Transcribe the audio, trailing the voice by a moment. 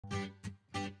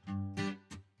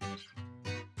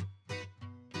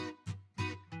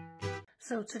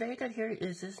So today I got here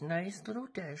is this nice little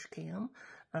dash cam.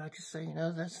 Just so you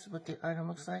know, that's what the item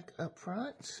looks like up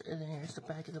front. And then here's the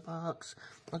back of the box.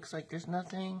 Looks like there's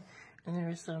nothing. And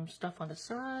there's some stuff on the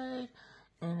side.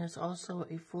 And there's also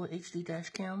a full HD dash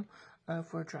cam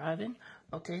for driving.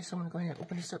 Okay, so I'm going to go ahead and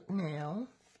open this up now.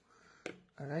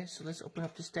 Alright, so let's open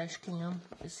up this dash cam.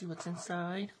 Let's see what's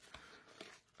inside.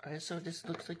 Alright, so this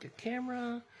looks like your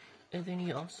camera. And then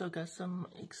you also got some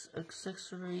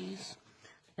accessories.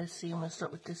 Let's see, I'm going to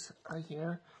start with this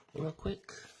here real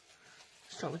quick.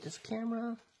 Start with this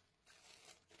camera.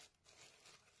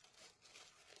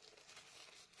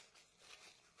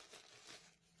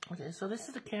 Okay, so this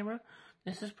is the camera.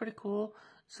 This is pretty cool.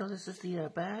 So this is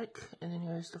the back, and then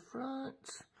here's the front.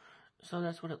 So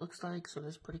that's what it looks like. So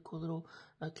that's pretty cool little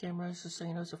camera. Just so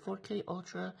you know, it's a 4K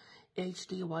Ultra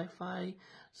HD Wi-Fi.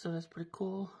 So that's pretty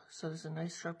cool. So there's a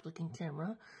nice sharp looking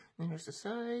camera. And here's the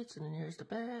sides, and then here's the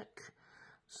back.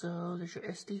 So there's your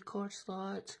SD card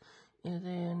slot, and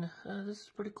then this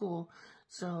is pretty cool.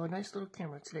 So a nice little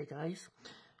camera today, guys.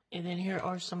 And then here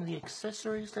are some of the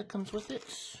accessories that comes with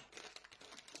it.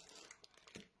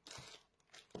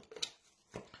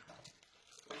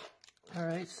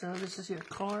 Alright, so this is your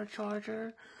car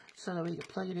charger, so that way you can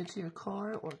plug it into your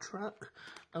car or truck,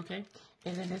 okay?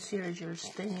 And then this here is your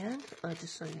stand,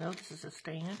 just so you know, this is a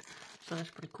stand, so that's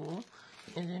pretty cool.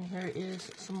 And then here is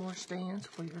some more stands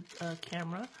for your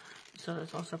camera, so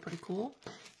that's also pretty cool.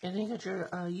 And then you got your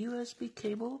USB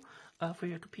cable for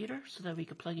your computer, so that we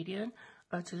can plug it in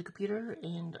to the computer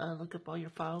and look up all your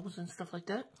files and stuff like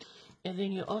that. And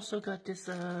then you also got this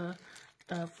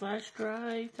flash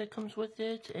drive that comes with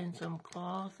it, and some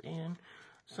cloth and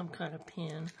some kind of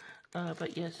pin.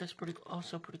 But yes, that's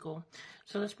also pretty cool.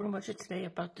 So that's pretty much it today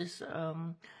about this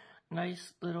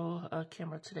nice little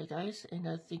camera today, guys. And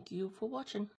thank you for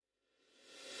watching.